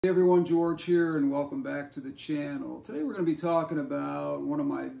Hey everyone, George here, and welcome back to the channel. Today we're going to be talking about one of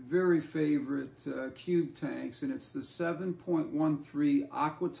my very favorite cube tanks, and it's the 7.13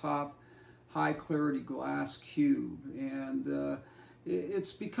 AquaTop high clarity glass cube. And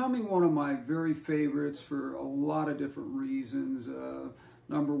it's becoming one of my very favorites for a lot of different reasons.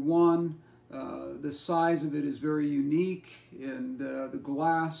 Number one, the size of it is very unique, and the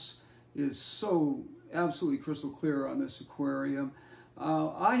glass is so absolutely crystal clear on this aquarium.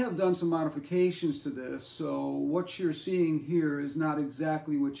 I have done some modifications to this, so what you're seeing here is not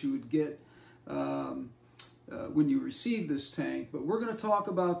exactly what you would get when you receive this tank, but we're going to talk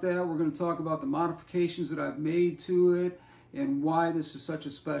about that. We're going to talk about the modifications that I've made to it and why this is such a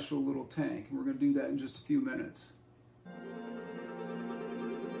special little tank. And we're going to do that in just a few minutes.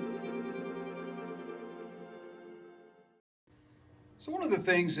 So one of the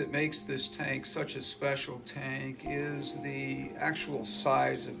things that makes this tank such a special tank is the actual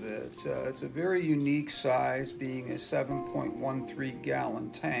size of it. It's a very unique size, being a 7.13 gallon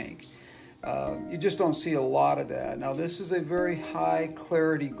tank. You just don't see a lot of that. Now this is a very high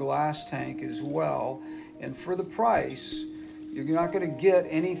clarity glass tank as well, and for the price, you're not going to get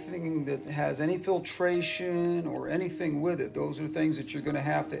anything that has any filtration or anything with it. Those are things that you're going to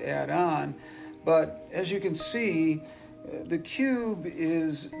have to add on. But as you can see, the cube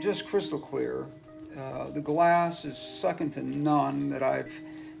is just crystal clear. The glass is second to none that I've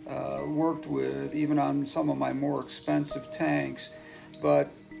worked with, even on some of my more expensive tanks.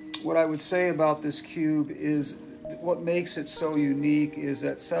 But what I would say about this cube is what makes it so unique is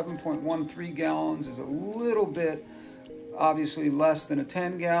that 7.13 gallons is a little bit, obviously less than a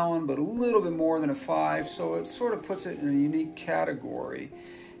 10 gallon, but a little bit more than a 5. So it sort of puts it in a unique category.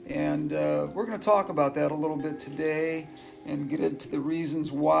 And we're going to talk about that a little bit today and get into the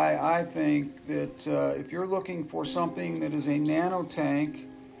reasons why I think that if you're looking for something that is a nano tank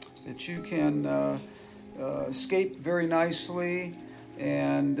that you can escape very nicely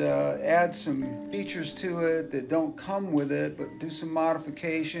and add some features to it that don't come with it, but do some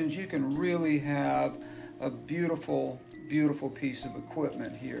modifications, you can really have a beautiful, beautiful piece of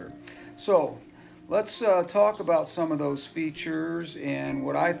equipment here. So let's talk about some of those features and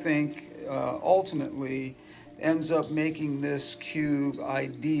what I think ultimately ends up making this cube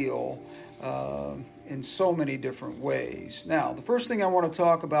ideal in so many different ways. Now, the first thing I want to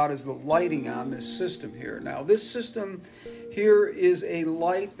talk about is the lighting on this system here. Now, this system here is a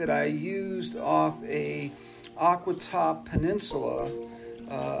light that I used off a AquaTop Peninsula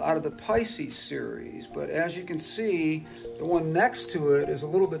out of the Pisces series, but as you can see, the one next to it is a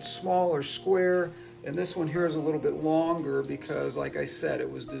little bit smaller square, and this one here is a little bit longer because, like I said,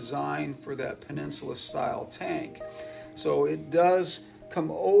 it was designed for that Peninsula style tank. So it does come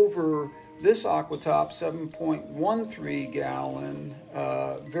over this AquaTop 7.13 gallon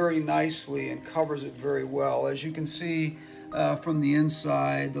very nicely and covers it very well. As you can see from the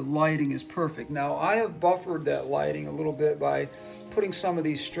inside, the lighting is perfect. Now, I have buffered that lighting a little bit by putting some of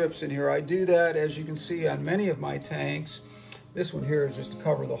these strips in here. I do that, as you can see, on many of my tanks. This one here is just to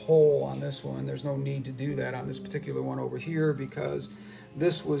cover the hole on this one. There's no need to do that on this particular one over here because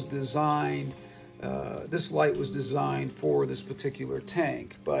this was designed, this light was designed for this particular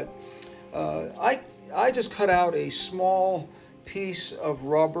tank. But I just cut out a small piece of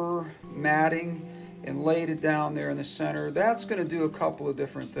rubber matting and laid it down there in the center. That's going to do a couple of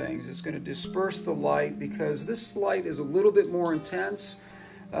different things. It's going to disperse the light because this light is a little bit more intense.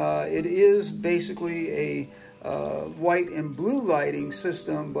 It is basically a white and blue lighting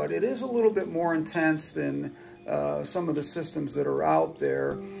system, but it is a little bit more intense than some of the systems that are out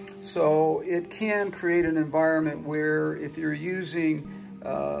there. So it can create an environment where if you're using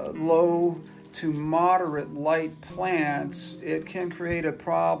low to moderate light plants, it can create a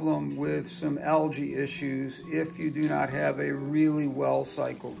problem with some algae issues if you do not have a really well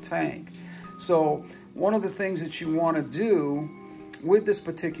cycled tank. So one of the things that you want to do with this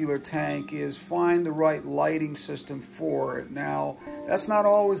particular tank is find the right lighting system for it. Now, that's not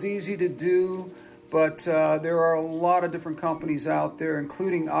always easy to do, but there are a lot of different companies out there,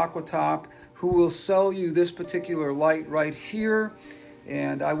 including AquaTop, who will sell you this particular light right here,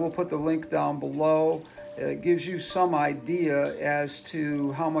 and I will put the link down below. It gives you some idea as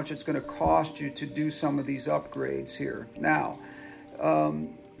to how much it's going to cost you to do some of these upgrades here. Now,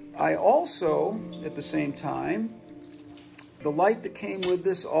 I also, at the same time, the light that came with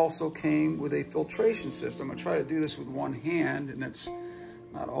this also came with a filtration system. I try to do this with one hand, and it's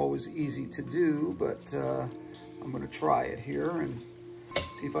not always easy to do, but I'm going to try it here and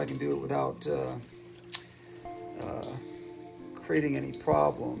see if I can do it without creating any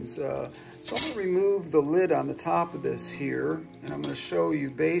problems. So I'm going to remove the lid on the top of this here, and I'm going to show you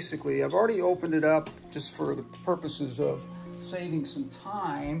basically, I've already opened it up just for the purposes of saving some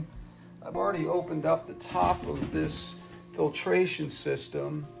time. I've already opened up the top of this filtration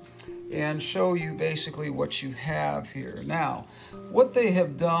system and show you basically what you have here. Now, what they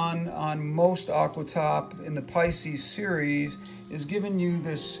have done on most AquaTop in the Pisces series is given you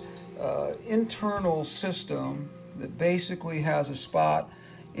this internal system that basically has a spot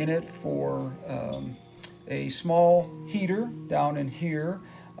in it for a small heater down in here.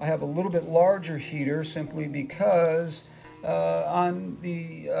 I have a little bit larger heater simply because on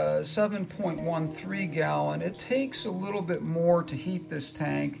the 7.13 gallon, it takes a little bit more to heat this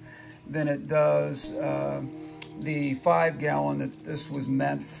tank than it does the 5 gallon that this was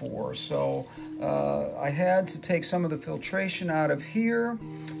meant for. So I had to take some of the filtration out of here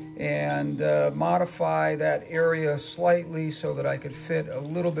and modify that area slightly so that I could fit a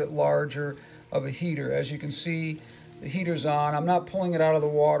little bit larger of a heater. As you can see, the heater's on. I'm not pulling it out of the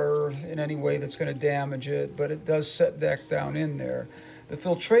water in any way that's going to damage it, but it does set back down in there. The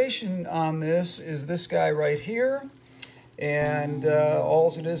filtration on this is this guy right here, and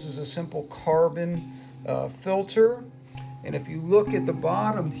all it is a simple carbon filter. And if you look at the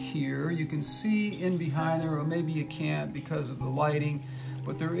bottom here, you can see in behind there, or maybe you can't because of the lighting,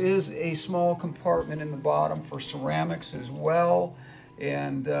 but there is a small compartment in the bottom for ceramics as well,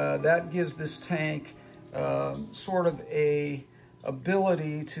 and that gives this tank sort of a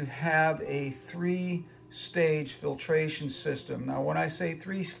ability to have a 3-stage filtration system. Now, when I say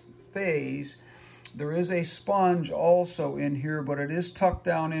 3-phase, there is a sponge also in here, but it is tucked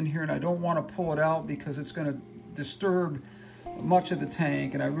down in here, and I don't want to pull it out because it's going to disturb much of the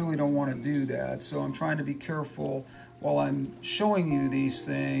tank, and I really don't want to do that. So I'm trying to be careful while I'm showing you these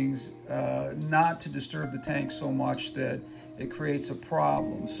things, not to disturb the tank so much that it creates a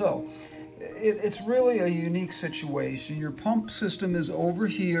problem. So it's really a unique situation. Your pump system is over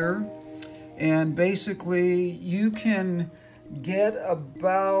here, and basically you can get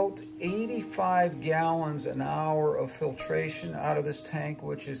about 85 gallons an hour of filtration out of this tank,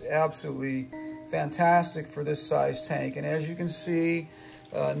 which is absolutely fantastic for this size tank. And as you can see,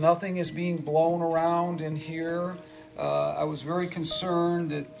 nothing is being blown around in here. I was very concerned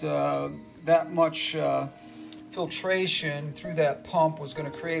that that much filtration through that pump was going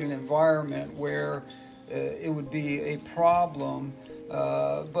to create an environment where it would be a problem.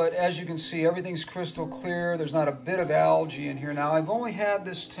 But as you can see, everything's crystal clear. There's not a bit of algae in here. Now, I've only had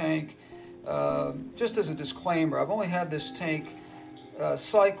this tank, just as a disclaimer, I've only had this tank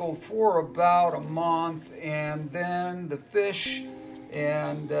cycled for about a month, and then the fish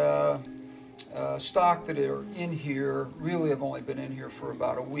and stock that are in here really have only been in here for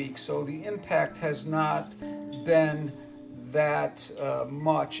about a week. So the impact has not been that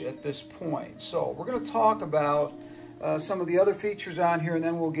much at this point. So we're going to talk about some of the other features on here, and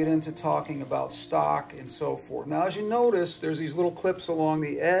then we'll get into talking about stock and so forth. Now, as you notice, there's these little clips along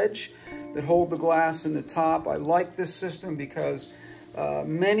the edge that hold the glass in the top. I like this system because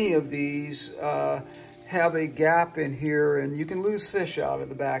many of these have a gap in here, and you can lose fish out of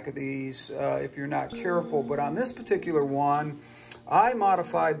the back of these if you're not careful. But on this particular one, I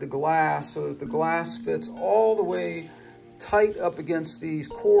modified the glass so that the glass fits all the way tight up against these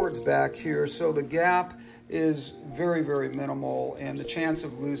cords back here, so the gap is very, very minimal, and the chance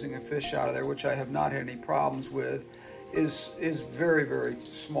of losing a fish out of there, which I have not had any problems with, is very, very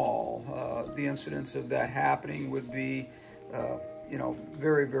small. The incidence of that happening would be, you know,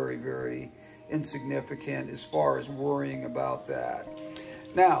 very, very, very insignificant as far as worrying about that.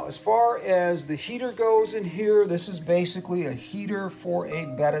 Now, as far as the heater goes in here, this is basically a heater for a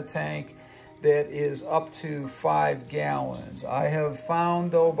betta tank that is up to 5 gallons. I have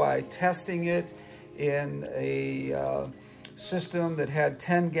found, though, by testing it in a system that had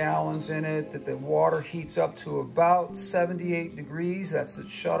 10 gallons in it, that the water heats up to about 78 degrees. That's its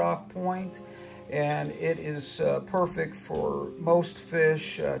shutoff point, and it is perfect for most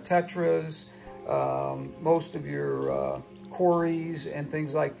fish, tetras, most of your cories and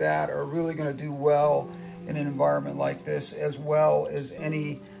things like that are really going to do well in an environment like this, as well as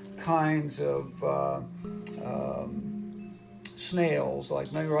any kinds of snails, like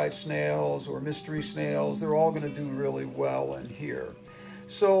Negrite snails or mystery snails. They're all going to do really well in here.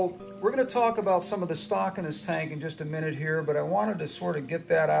 So we're going to talk about some of the stock in this tank in just a minute here, but I wanted to sort of get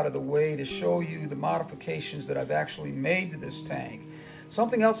that out of the way to show you the modifications that I've actually made to this tank.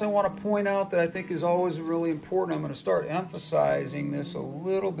 Something else I want to point out that I think is always really important, I'm going to start emphasizing this a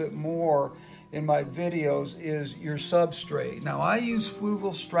little bit more in my videos, is your substrate. Now, I use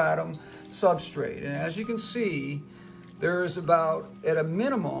fluval stratum substrate, and as you can see, there is about, at a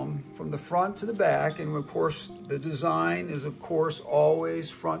minimum, from the front to the back, and of course the design is of course always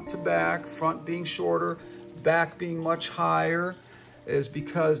front to back, front being shorter, back being much higher, is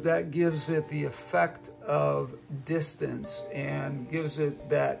because that gives it the effect of distance and gives it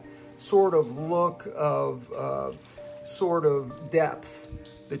that sort of look of sort of depth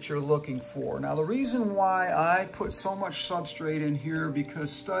that you're looking for. Now, the reason why I put so much substrate in here,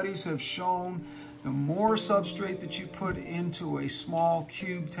 because studies have shown the more substrate that you put into a small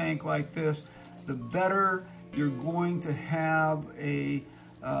cube tank like this, the better you're going to have a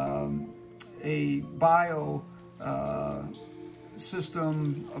bio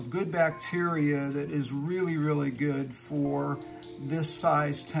system of good bacteria that is really, really good for this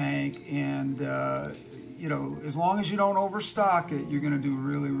size tank. And you know, as long as you don't overstock it, you're going to do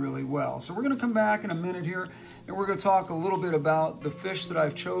really, really well. So we're going to come back in a minute here, and we're going to talk a little bit about the fish that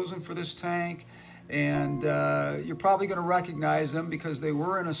I've chosen for this tank. And you're probably going to recognize them because they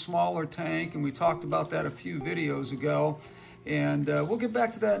were in a smaller tank, and we talked about that a few videos ago. And we'll get back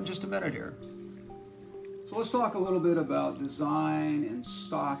to that in just a minute here. So let's talk a little bit about design and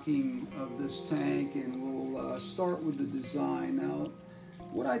stocking of this tank, and we'll start with the design. Now,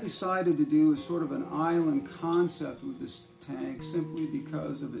 what I decided to do is sort of an island concept with this tank simply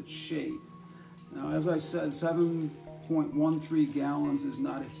because of its shape. Now, as I said, 7.13 gallons is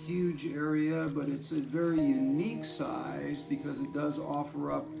not a huge area, but it's a very unique size because it does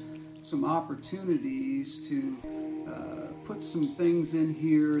offer up some opportunities to put some things in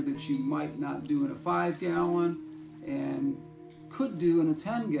here that you might not do in a 5-gallon and could do in a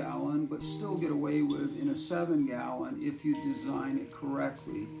 10-gallon, but still get away with in a 7-gallon if you design it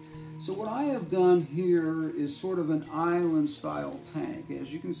correctly. So what I have done here is sort of an island style tank.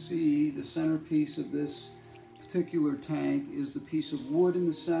 As you can see, the centerpiece of this particular tank is the piece of wood in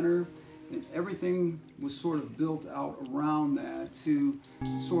the center, and everything was sort of built out around that to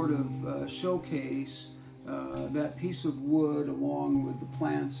sort of showcase that piece of wood along with the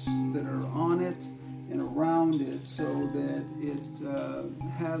plants that are on it and around it, so that it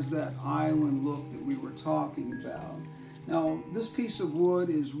has that island look that we were talking about. Now, this piece of wood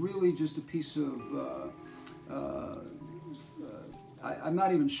is really just a piece of I'm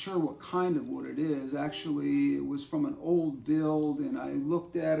not even sure what kind of wood it is. Actually, it was from an old build, and I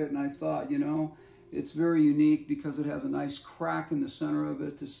looked at it and I thought, you know, it's very unique because it has a nice crack in the center of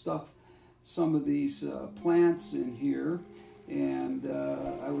it to stuff some of these plants in here. And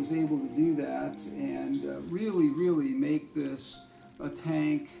I was able to do that and really make this a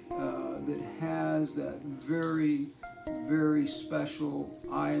tank that has that very special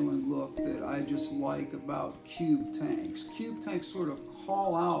island look that I just like about cube tanks. Cube tanks sort of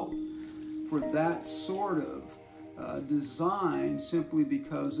call out for that sort of design simply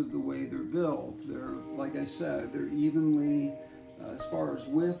because of the way they're built. They're, like I said, they're evenly, as far as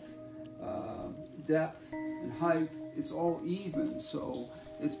width, depth, and height, it's all even. So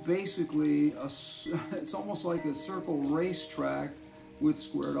it's basically it's almost like a circle racetrack with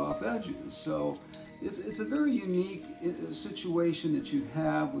squared off edges. So it's a very unique situation that you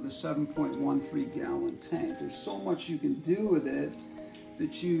have with a 7.13 gallon tank. There's so much you can do with it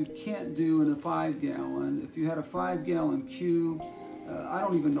that you can't do in a 5-gallon. If you had a 5-gallon cube, I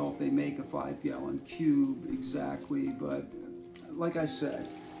don't even know if they make a 5-gallon cube exactly, but like I said,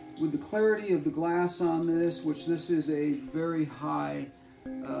 with the clarity of the glass on this, which this is a very high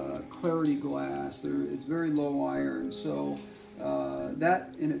clarity glass, it's very low iron, so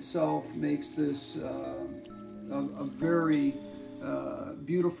that in itself makes this a very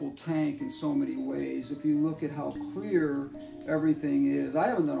beautiful tank in so many ways. If you look at how clear everything is, I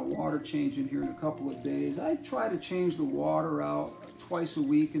haven't done a water change in here in a couple of days. I try to change the water out twice a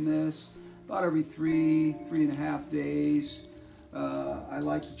week in this, about every 3.5 days. I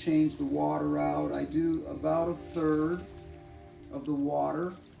like to change the water out. I do about 1/3 of the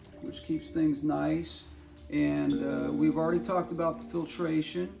water, which keeps things nice. And we've already talked about the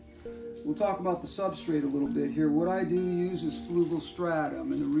filtration. We'll talk about the substrate a little bit here. What I do use is flugel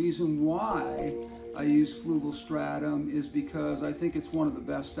stratum, and the reason why I use flugel stratum is because I think it's one of the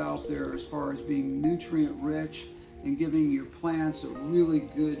best out there as far as being nutrient rich and giving your plants a really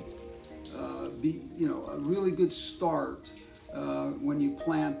good, a really good start when you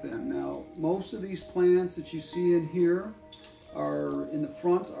plant them. Now, most of these plants that you see in here are in the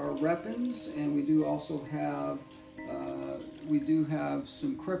front are repens, and we do also have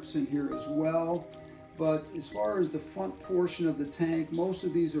some crypts in here as well. But as far as the front portion of the tank, most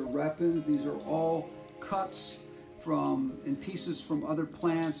of these are repens. These are all cuts and pieces from other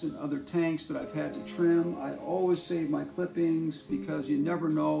plants and other tanks that I've had to trim. I always save my clippings because you never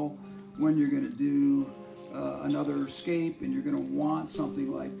know when you're going to do another escape, and you're going to want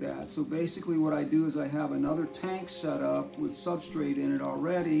something like that. So basically what I do is I have another tank set up with substrate in it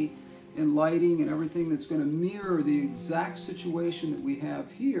already, and lighting and everything that's going to mirror the exact situation that we have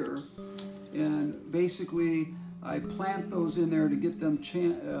here. And basically I plant those in there to get them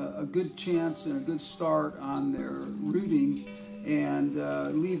a good chance and a good start on their rooting, and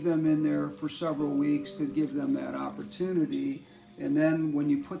leave them in there for several weeks to give them that opportunity. And then when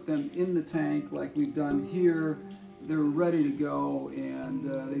you put them in the tank like we've done here, they're ready to go, and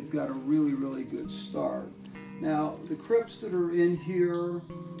they've got a really, really good start. Now, the crypts that are in here,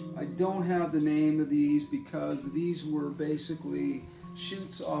 I don't have the name of these because these were basically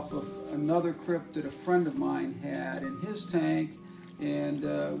shoots off of another crypt that a friend of mine had in his tank. And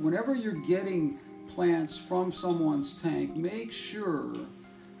whenever you're getting plants from someone's tank, make sure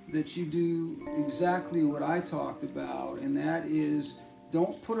that you do exactly what I talked about, and that is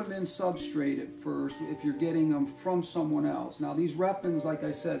don't put them in substrate at first if you're getting them from someone else. Now these Repens, like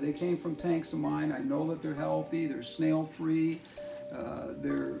I said, they came from tanks of mine. I know that they're healthy, they're snail free,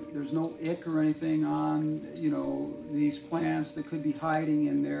 there's no ick or anything on, you know, these plants that could be hiding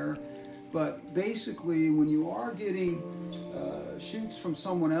in there. But basically when you are getting shoots from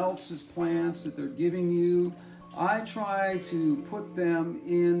someone else's plants that they're giving you, I try to put them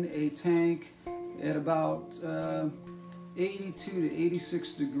in a tank at about 82 to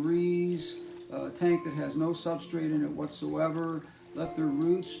 86 degrees, a tank that has no substrate in it whatsoever. Let their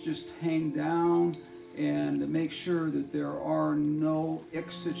roots just hang down, and make sure that there are no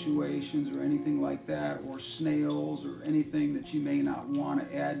ick situations or anything like that, or snails or anything that you may not want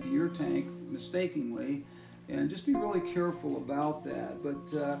to add to your tank mistakenly. And just be really careful about that.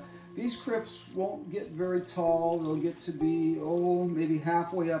 But these crypts won't get very tall. They'll get to be, maybe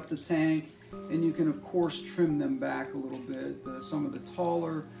halfway up the tank, and you can of course trim them back a little bit. Some of the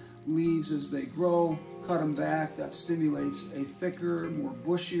taller leaves as they grow, cut them back. That stimulates a thicker, more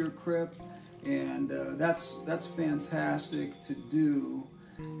bushier crypt, and that's fantastic to do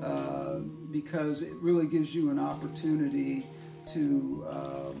because it really gives you an opportunity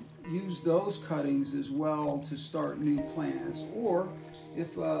to use those cuttings as well to start new plants. Or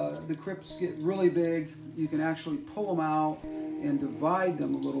if the crypts get really big, you can actually pull them out and divide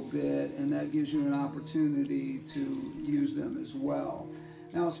them a little bit, and that gives you an opportunity to use them as well.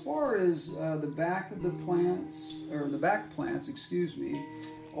 Now, as far as the back of the plants, or the back plants, excuse me,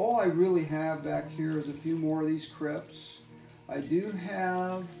 all I really have back here is a few more of these crypts. I do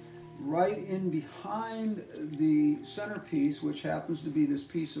have right in behind the centerpiece, which happens to be this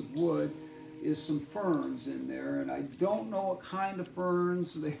piece of wood, is some ferns in there, and I don't know what kind of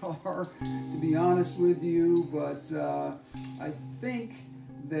ferns they are, to be honest with you, but I think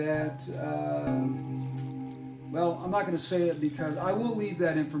that, well, I'm not going to say it because I will leave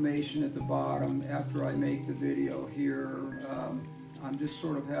that information at the bottom after I make the video here. I'm just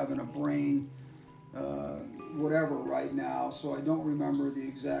sort of having a brain whatever right now, so I don't remember the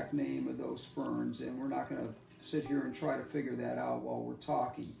exact name of those ferns, and we're not going to sit here and try to figure that out while we're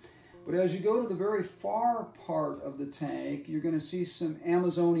talking. But as you go to the very far part of the tank, you're going to see some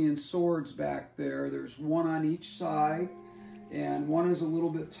Amazonian swords back there. There's one on each side, and one is a little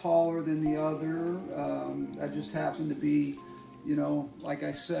bit taller than the other. That just happened to be, you know, like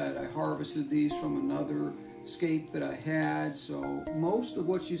I said, I harvested these from another scape that I had. So most of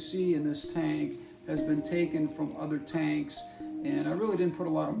what you see in this tank has been taken from other tanks, and I really didn't put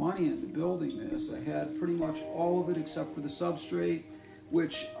a lot of money into building this. I had pretty much all of it except for the substrate,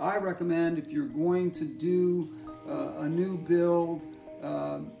 which I recommend if you're going to do a new build,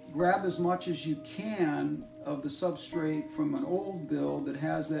 grab as much as you can of the substrate from an old build that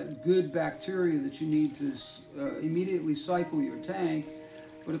has that good bacteria that you need to immediately cycle your tank.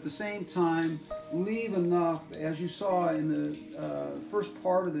 But at the same time, leave enough, as you saw in the first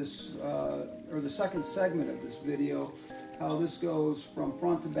part of this, or the second segment of this video, how this goes from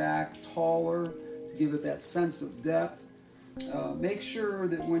front to back, taller, to give it that sense of depth. Make sure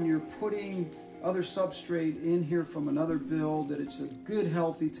that when you're putting other substrate in here from another build, that it's a good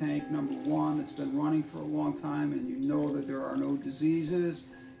healthy tank, number one, that's been running for a long time, and you know that there are no diseases.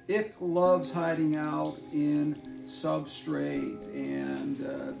 Ick loves hiding out in substrate, and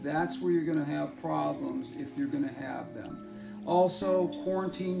that's where you're going to have problems if you're going to have them. Also,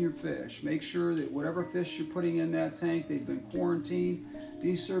 quarantine your fish. Make sure that whatever fish you're putting in that tank, they've been quarantined.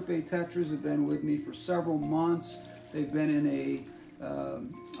 These Serpae tetras have been with me for several months. They've been in a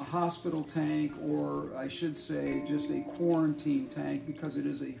hospital tank, or I should say just a quarantine tank, because it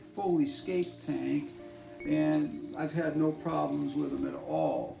is a fully scaped tank, and I've had no problems with them at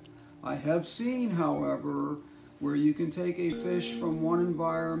all. I have seen, however, where you can take a fish from one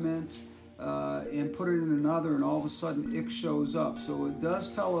environment, and put it in another, and all of a sudden ick shows up. So it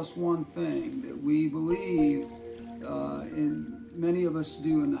does tell us one thing, that we believe, and many of us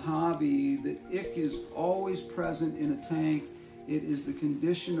do in the hobby, that ick is always present in a tank. It is the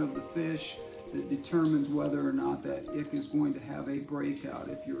condition of the fish that determines whether or not that ick is going to have a breakout.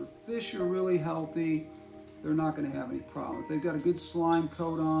 If your fish are really healthy, they're not going to have any problem. If they've got a good slime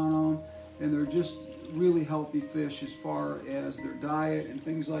coat on them and they're just really healthy fish as far as their diet and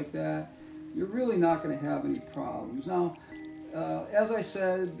things like that, you're really not going to have any problems. Now, as I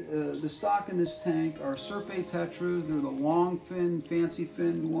said, the stock in this tank are Serpae tetras. They're the long fin, fancy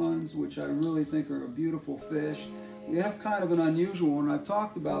finned ones, which I really think are a beautiful fish. We have kind of an unusual one. I've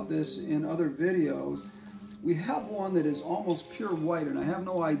talked about this in other videos. We have one that is almost pure white, and I have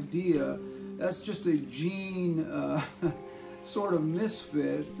no idea. That's just a gene sort of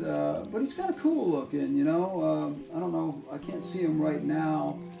misfit, but he's kind of cool looking, you know. I don't know, I can't see him right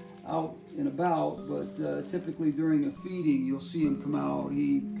now out and about, but typically during a feeding you'll see him come out.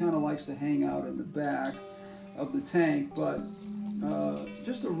 He kind of likes to hang out in the back of the tank, but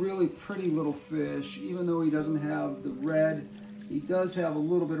just a really pretty little fish. Even though he doesn't have the red, he does have a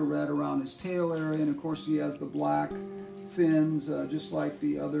little bit of red around his tail area, and of course he has the black fins, just like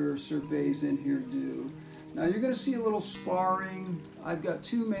the other Serpaes in here do. Now you're going to see a little sparring. I've got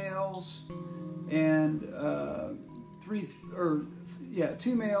 2 males and 2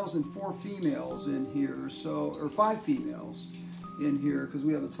 males and 4 females in here, so, or 5 females in here, because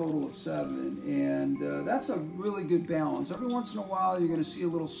we have a total of 7, and that's a really good balance. Every once in a while you're going to see a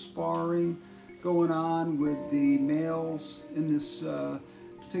little sparring going on with the males in this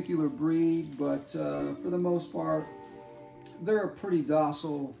particular breed, but for the most part they're a pretty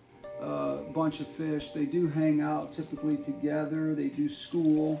docile bunch of fish. They do hang out typically together, they do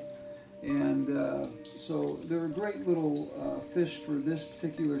school, and so they're a great little fish for this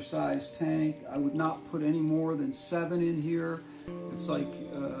particular size tank. I would not put any more than 7 in here. It's like,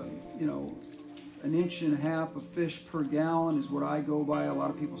 you know, 1.5 inches of fish per gallon is what I go by. A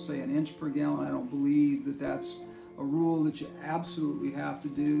lot of people say 1 inch per gallon. I don't believe that that's a rule that you absolutely have to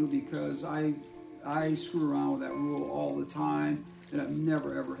do, because I screw around with that rule all the time, and I've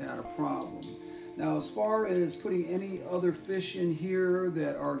never ever had a problem. Now, as far as putting any other fish in here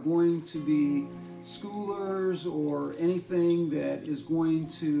that are going to be schoolers or anything that is going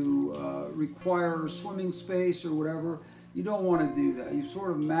to require swimming space or whatever, you don't want to do that. You've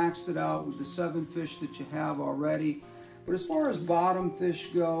sort of maxed it out with the 7 fish that you have already. But as far as bottom fish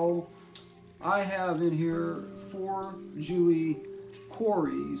go, I have in here 4 Julie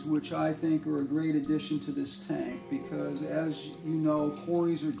Cories, which I think are a great addition to this tank, because as you know,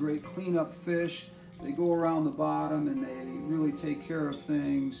 Cories are great cleanup fish. They go around the bottom and they really take care of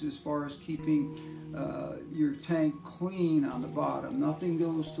things as far as keeping your tank clean on the bottom. Nothing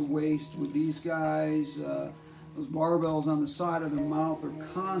goes to waste with these guys. Those barbells on the side of their mouth are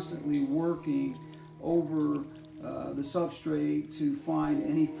constantly working over the substrate to find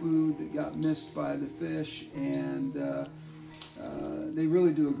any food that got missed by the fish, and they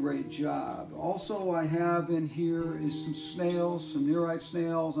really do a great job. Also, I have in here is some snails, some nearite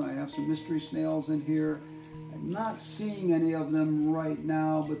snails, and I have some mystery snails in here. I'm not seeing any of them right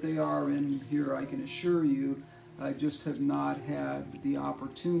now, but they are in here, I can assure you. I just have not had the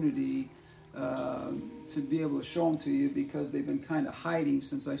opportunity to be able to show them to you, because they've been kind of hiding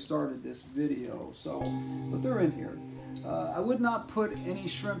since I started this video. So, but they're in here. I would not put any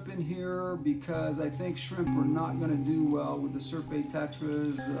shrimp in here, because I think shrimp are not going to do well with the Serpae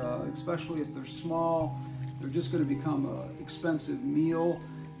tetras, especially if they're small. They're just going to become an expensive meal,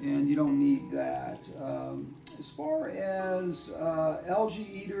 and you don't need that. As far as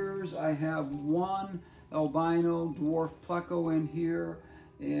algae eaters, I have 1 albino dwarf pleco in here,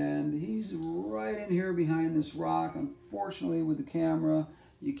 and he's right in here behind this rock. Unfortunately, with the camera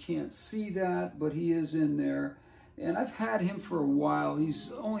you can't see that, but he is in there. And I've had him for a while.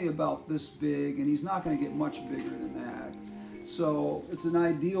 He's only about this big, and he's not going to get much bigger than that. So it's an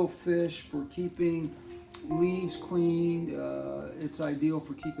ideal fish for keeping leaves clean. It's ideal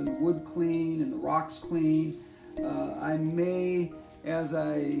for keeping the wood clean and the rocks clean. I may, as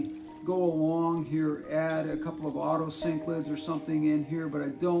I go along here, add a couple of auto cichlids or something in here, but I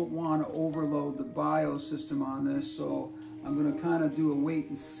don't want to overload the biosystem on this, so I'm going to kind of do a wait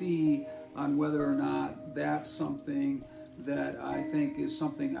and see on whether or not that's something that I think is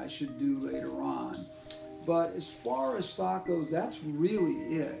something I should do later on. But as far as stock goes, that's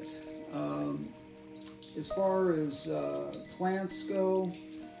really it. As far as plants go,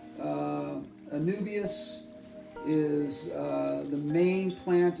 Anubias is the main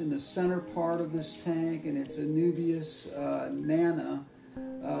plant in the center part of this tank, and it's Anubias nana.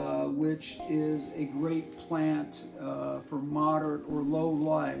 which is a great plant for moderate or low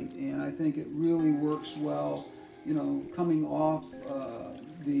light, and I think it really works well, you know, coming off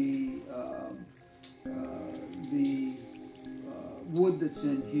the wood that's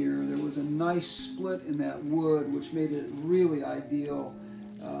in here. There was a nice split in that wood, which made it really ideal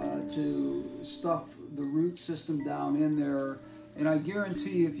to stuff the root system down in there. And I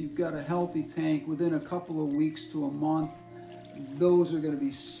guarantee if you've got a healthy tank, within a couple of weeks to a month, those are going to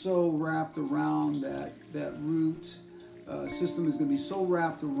be so wrapped around that root system is going to be so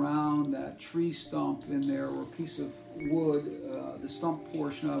wrapped around that tree stump in there, or piece of wood, the stump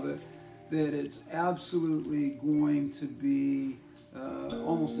portion of it, that it's absolutely going to be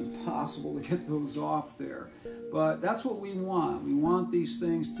almost impossible to get those off there. But that's what we want. We want these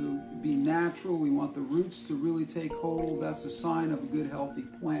things to be natural. We want the roots to really take hold. That's a sign of a good, healthy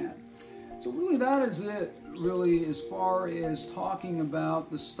plant. So really that is it, really, as far as talking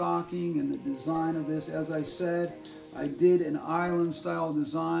about the stocking and the design of this. As I said, I did an island style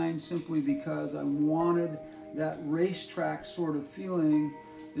design simply because I wanted that racetrack sort of feeling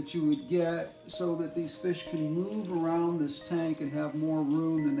that you would get, so that these fish can move around this tank and have more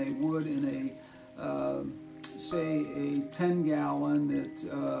room than they would in a say a 10-gallon that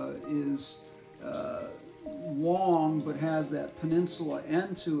is long but has that peninsula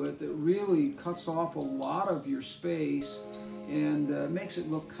end to it that really cuts off a lot of your space and makes it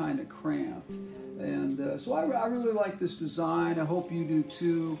look kind of cramped. And so I really like this design. I hope you do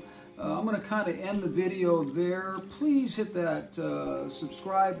too. I'm going to kind of end the video there. Please hit that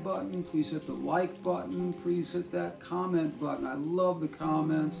subscribe button. Please hit the like button. Please hit that comment button. I love the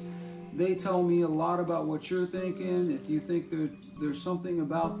comments. They tell me a lot about what you're thinking. If you think there's something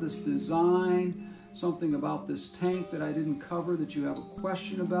about this design, something about this tank that I didn't cover that you have a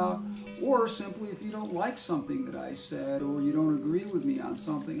question about, or simply if you don't like something that I said, or you don't agree with me on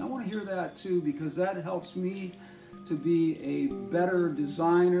something, I want to hear that too, because that helps me to be a better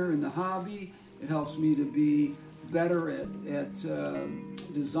designer in the hobby. It helps me to be better at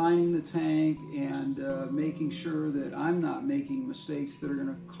designing the tank and making sure that I'm not making mistakes that are going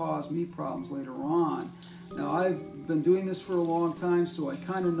to cause me problems later on. Now, I've been doing this for a long time, so I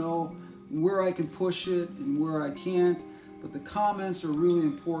kind of know where I can push it and where I can't, but the comments are really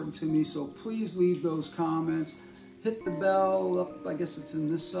important to me, so please leave those comments. Hit the bell up, I guess it's in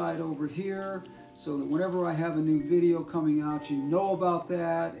this side over here, so that whenever I have a new video coming out, you know about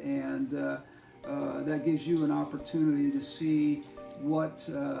that, and that gives you an opportunity to see what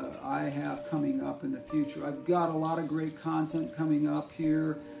I have coming up in the future. I've got a lot of great content coming up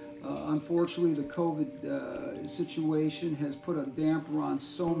here. Unfortunately, the COVID situation has put a damper on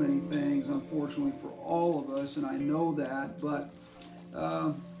so many things, unfortunately for all of us, and I know that, but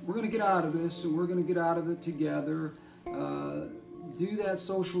we're going to get out of this, and we're going to get out of it together. Do that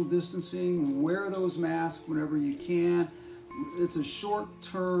social distancing, wear those masks whenever you can. It's a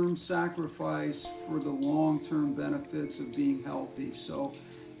short-term sacrifice for the long-term benefits of being healthy. So,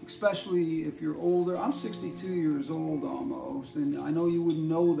 especially if you're older. I'm 62 years old almost, and I know you wouldn't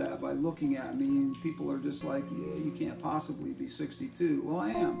know that by looking at me. And people are just like, yeah, you can't possibly be 62. Well,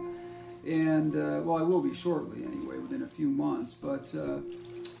 I am. And, well, I will be shortly anyway, within a few months. But,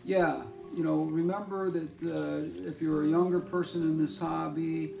 yeah, you know, remember that if you're a younger person in this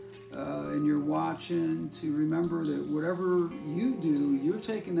hobby and you're watching, to remember that whatever you do, you're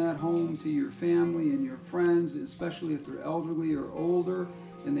taking that home to your family and your friends, especially if they're elderly or older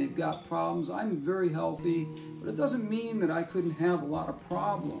and they've got problems. I'm very healthy, but it doesn't mean that I couldn't have a lot of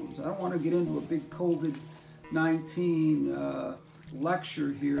problems. I don't want to get into a big COVID-19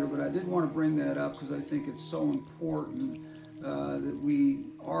 lecture here, but I did want to bring that up because I think it's so important that we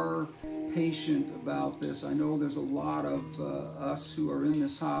are patient about this. I know there's a lot of us who are in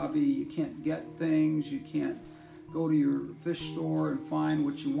this hobby. You can't get things. You can't go to your fish store and find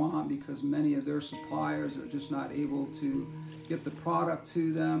what you want because many of their suppliers are just not able to get the product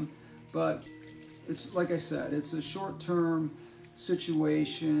to them. But it's like I said, it's a short-term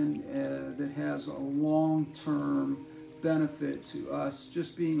situation that has a long-term benefit to us,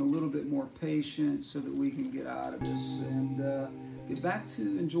 just being a little bit more patient so that we can get out of this and get back to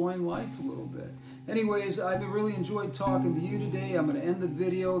enjoying life a little bit. Anyways, I've really enjoyed talking to you today. I'm going to end the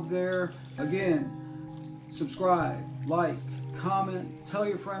video there. Again, subscribe, like, comment, tell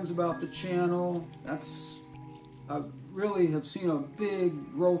your friends about the channel. I really have seen a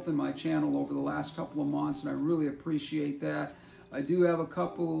big growth in my channel over the last couple of months, and I really appreciate that. I do have a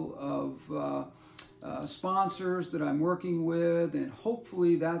couple of sponsors that I'm working with, and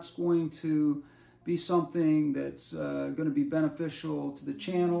hopefully that's going to be something that's going to be beneficial to the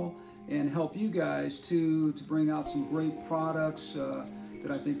channel and help you guys to bring out some great products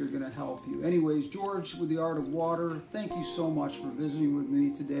that I think are going to help you. Anyways, George with the Art of Water, thank you so much for visiting with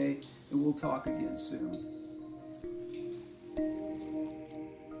me today, and we'll talk again soon.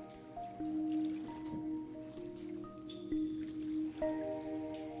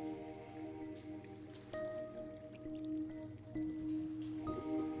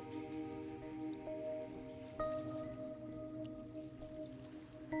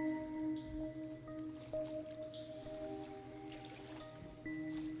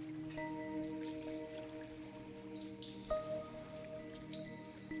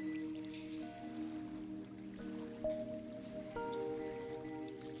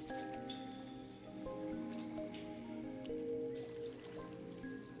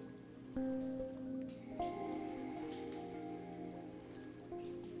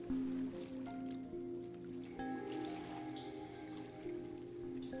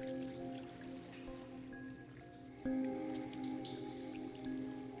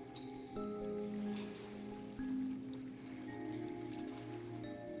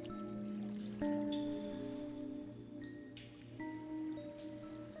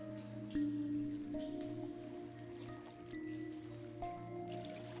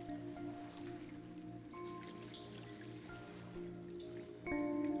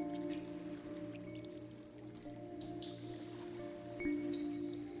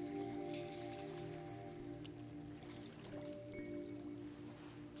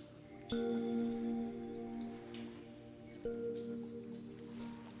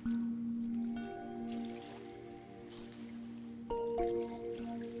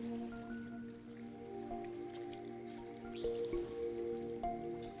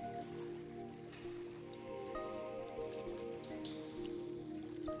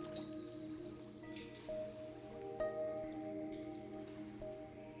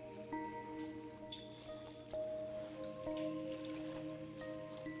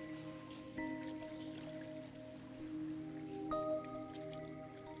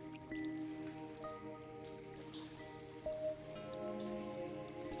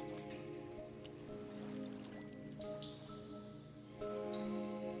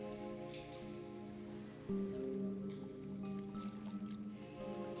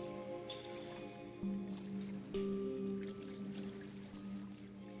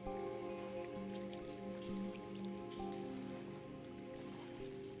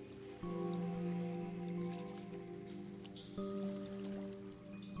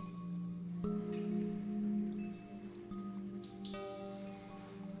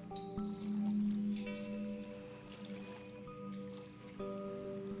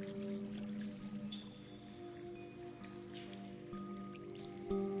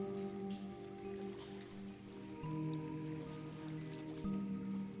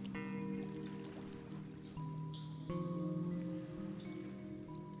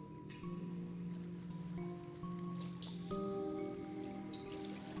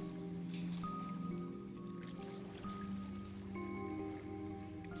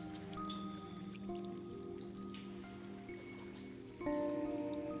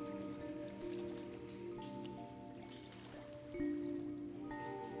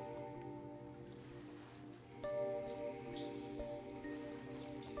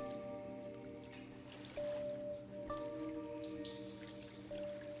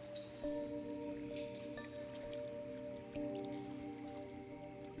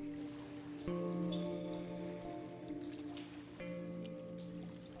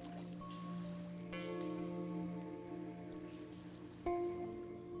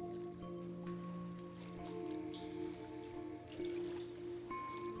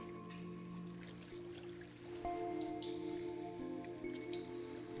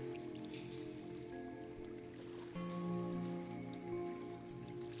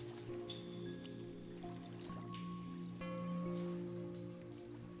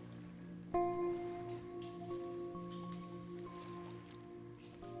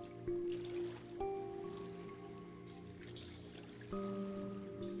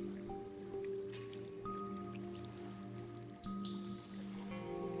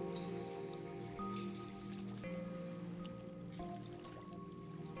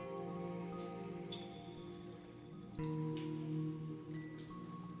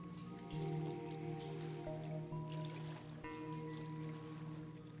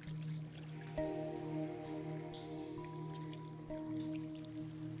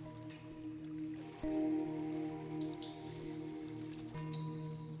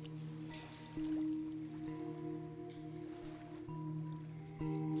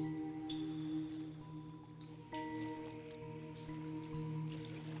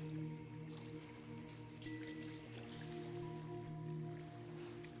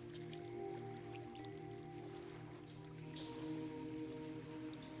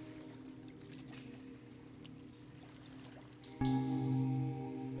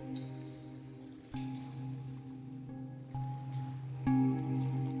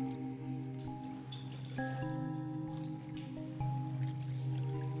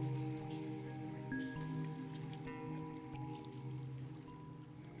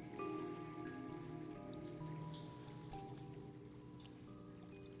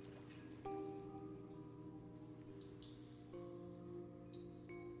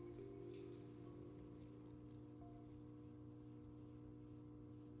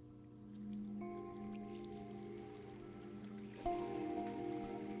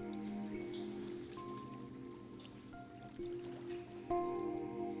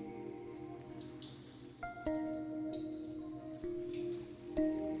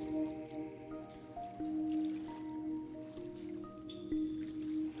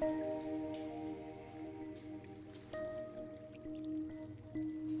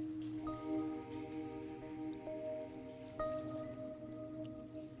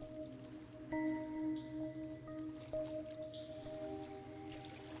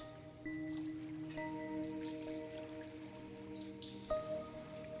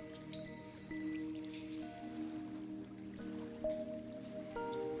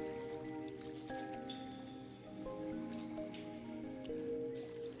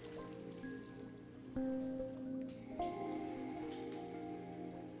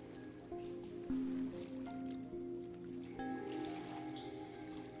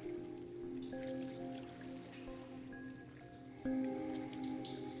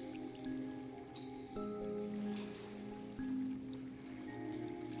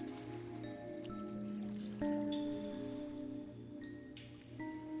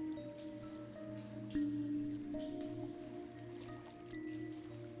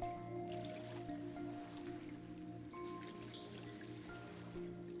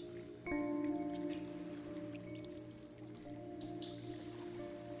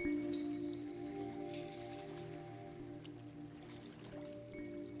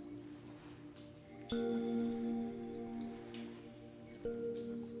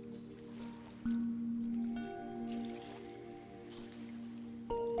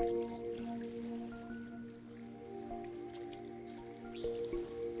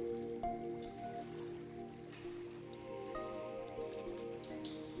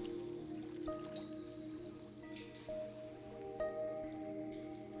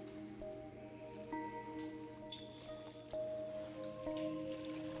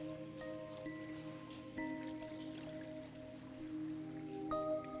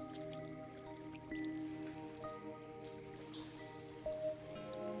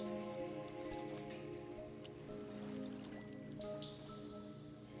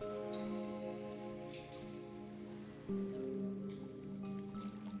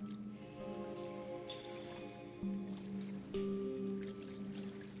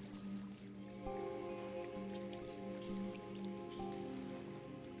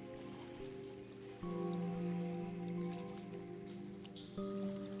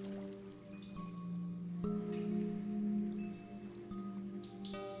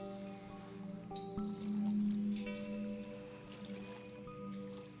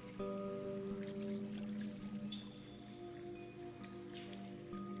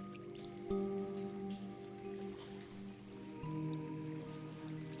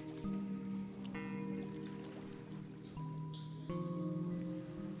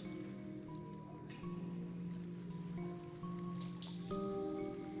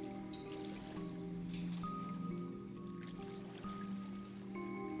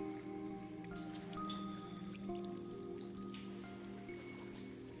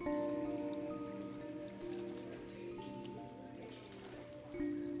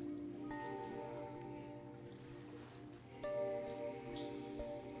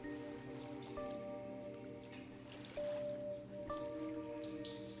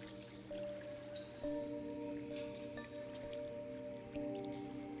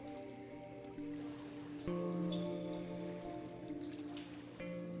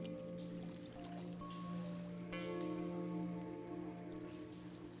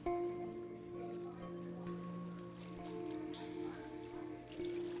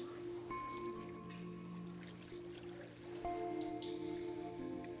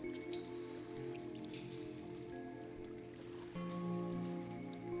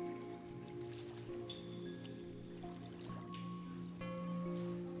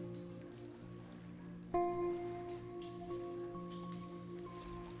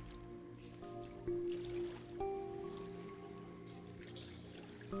 Okay.